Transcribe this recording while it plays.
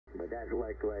that,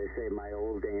 like I say, my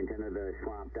old antenna that I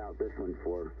swapped out this one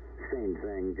for. Same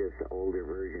thing, just an older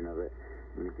version of it.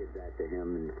 Let me give that to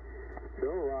him. And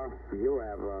so you'll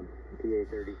have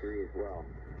PA33 as well,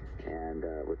 and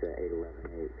with the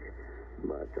 811H.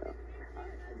 But I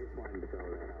just wanted to throw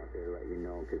that out there to let you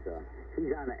know, because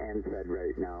he's on the NFED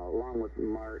right now, along with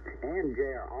Mark and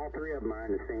JR. All three of them are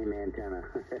on the same antenna,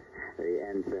 the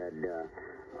NFED,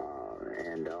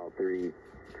 and all three.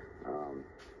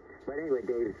 But anyway,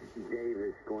 Dave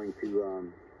is going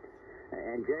to,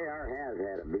 and JR has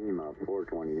had a beam of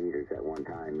 420 meters at one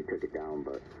time. He took it down,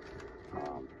 but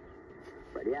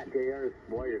yeah, JR's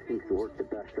wire seems to work the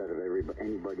best out of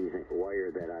anybody's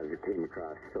wire that I've came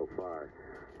across so far.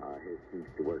 His seems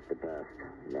to work the best,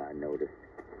 yeah, I noticed.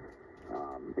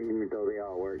 Even though they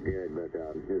all work good, but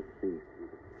his seems to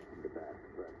be the best.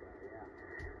 But yeah,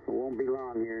 it won't be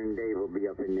long here, and Dave will be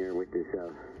up in there with this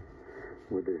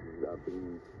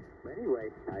beam. But anyway,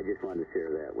 I just wanted to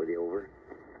share that with you. Over.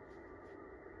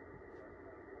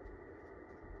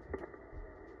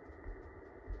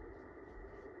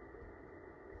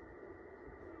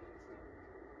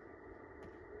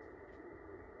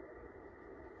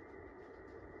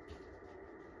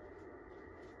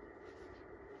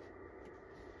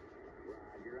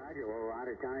 Roger. Well, a lot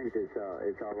of times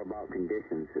it's all about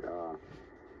conditions,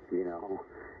 you know,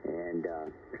 and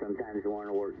sometimes you want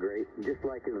to work great, just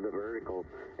like the vertical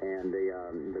and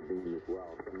the beam as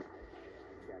well. So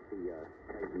I've got the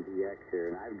Titan DX here,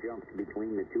 and I've jumped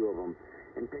between the two of them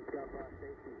and picked up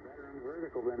stations better on the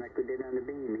vertical than I could did on the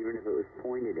beam, even if it was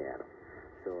pointed at them.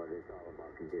 So it's all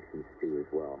about conditions too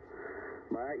as well.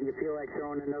 All right, you feel like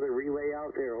throwing another relay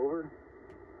out there? Over.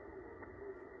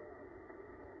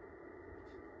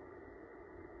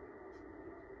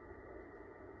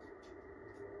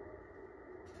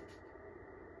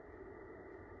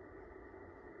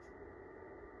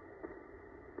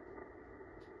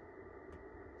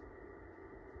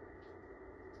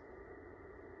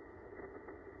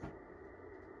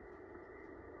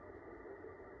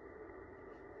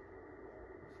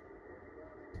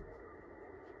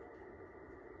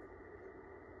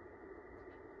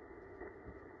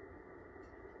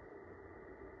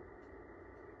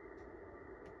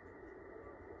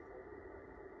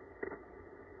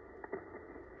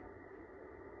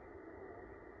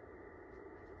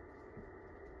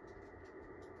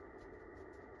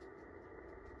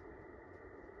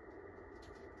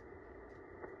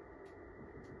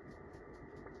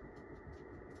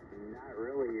 Not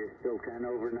really. You're still 10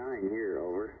 over 9 here.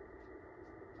 Over.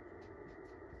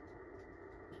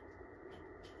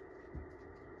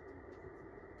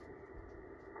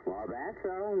 Well, that's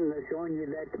showing you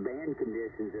that the band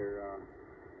conditions are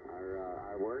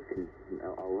working.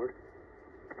 Over.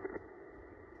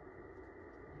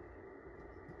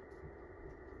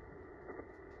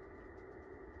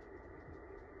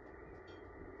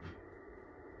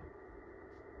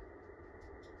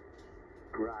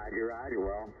 Roger.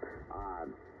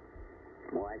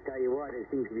 Well, I tell you what, it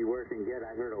seems to be working good.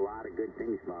 I heard a lot of good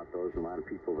things about those, and a lot of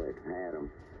people that had them.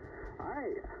 All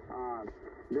right, I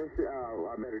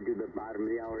better do the bottom of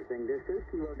the hour thing. This is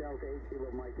Kilo Delta 8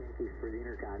 Kilo Mike Yankee for the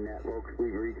Interconnet, folks.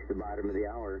 We've reached the bottom of the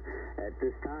hour. At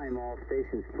this time, all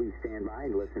stations, please stand by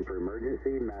and listen for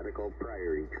emergency, medical,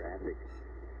 priority traffic,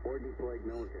 or deployed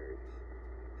military.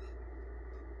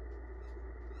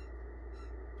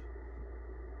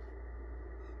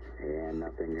 And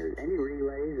nothing heard. Any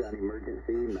relays on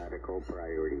emergency, medical,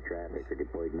 priority traffic, or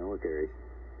deployed military?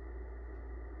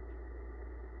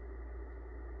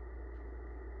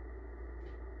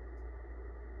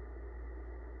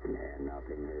 And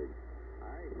nothing heard.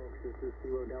 Alright, folks, this is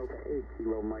Kilo Delta 8,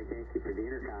 Kilo Mike Yankee for the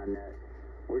Interconnet.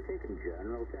 We're taking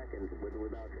general check-ins with or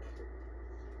without traffic.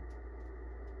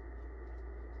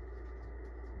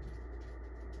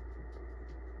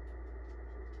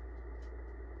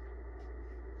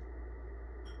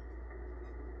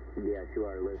 Yes, you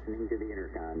are listening to the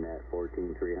Interconnet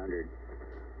 14300.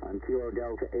 On Kilo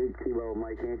Delta 8, Kilo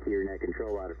Mike Yankee, your net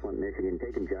control out of Flint, Michigan,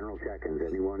 taking general check-ins,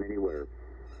 anyone, anywhere.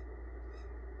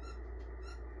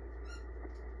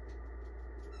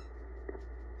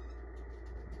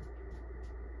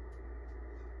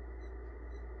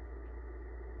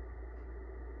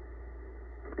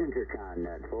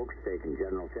 Interconnet, folks, taking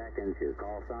general check-ins. Your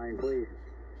call sign, please.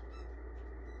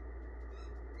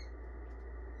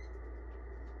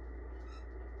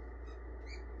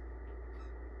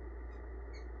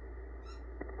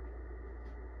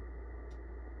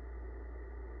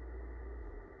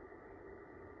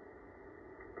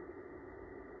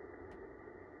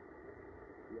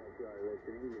 Yes, you are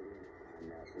listening to the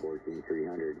Interconnet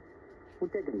 14300. We're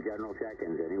taking general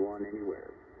check-ins, anyone, anywhere.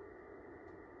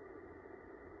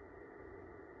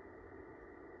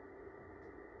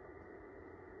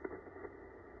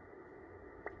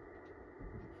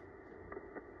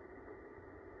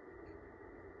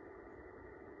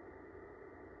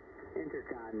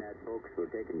 Intercon net, folks. We're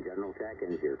taking general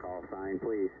check-ins. Your call sign,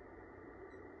 please.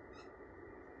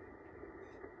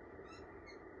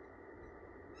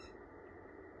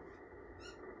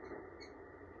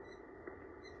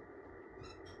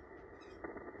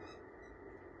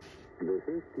 This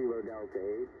is Kilo Delta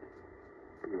 8.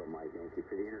 Kilo Mike, thank you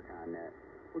for the Intercon net.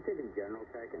 We're taking general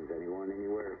check-ins. Anyone,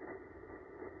 anywhere.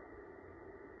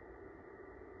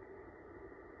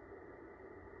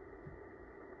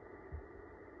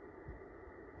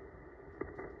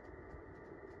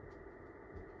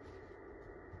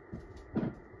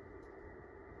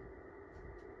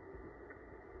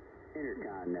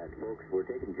 Intercon net, folks. We're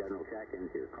taking general check-ins.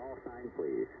 Your call sign,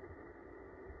 please.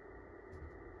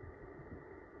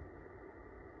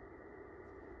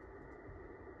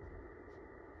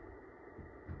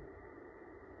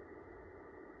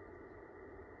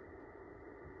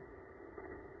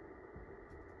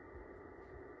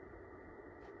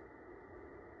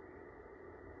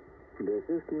 This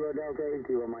is Kilo Delta 8,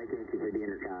 Kilo Mike, thank you for the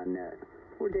Intercon net.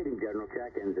 We're taking general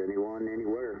check-ins. Anyone,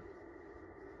 anywhere.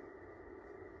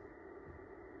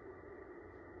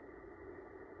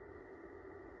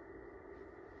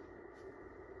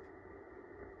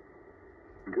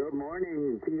 Good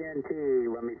morning,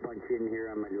 TNT. Let me punch in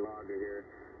here on my logger here.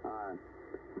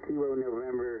 Kilo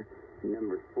November,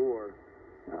 number 4,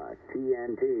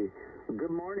 TNT.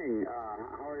 Good morning.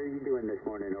 How are you doing this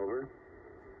morning, over?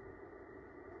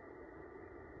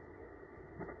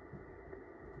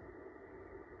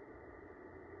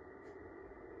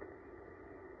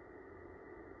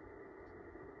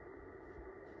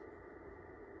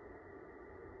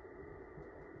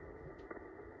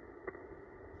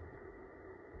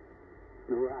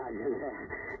 Roger that.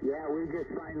 Yeah, we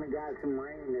just finally got some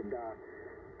rain. It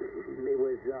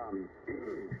was,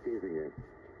 excuse me.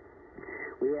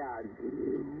 We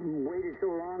waited so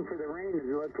long for the rain, it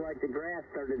looked like the grass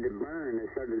started to burn. It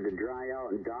started to dry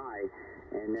out and die.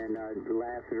 And then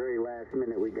very last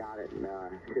minute, we got it.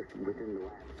 Just within the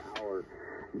last hour,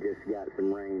 just got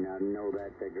some rain. I know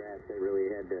that the grass, they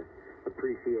really had to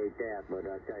appreciate that. But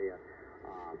I'll tell you,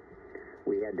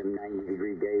 we had them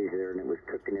 90-degree days there, and it was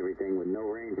cooking everything with no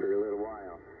rain for a little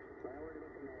while. Well, we're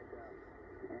looking at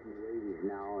the 80s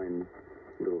now, and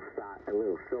a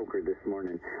little soaker this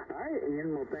morning. All right,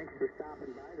 Ian, well, thanks for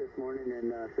stopping by this morning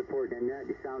and supporting that.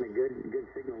 You sounded good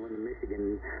signal in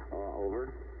Michigan,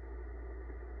 over.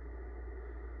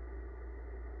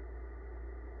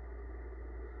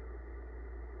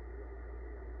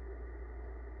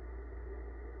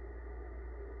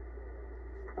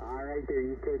 All right, there.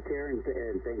 You take care, and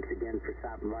thanks again for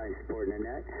stopping by and supporting the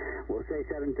net. We'll say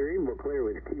 7-3, and we'll clear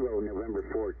with Kilo November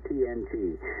 4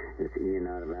 TNT. It's Ian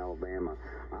out of Alabama.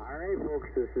 All right, folks,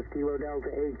 this is Kilo Delta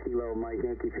 8, Kilo Mike,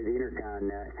 Yankee for the Intercon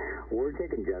net. We're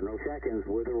taking general check-ins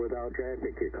with or without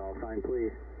traffic. Your call sign,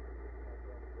 please.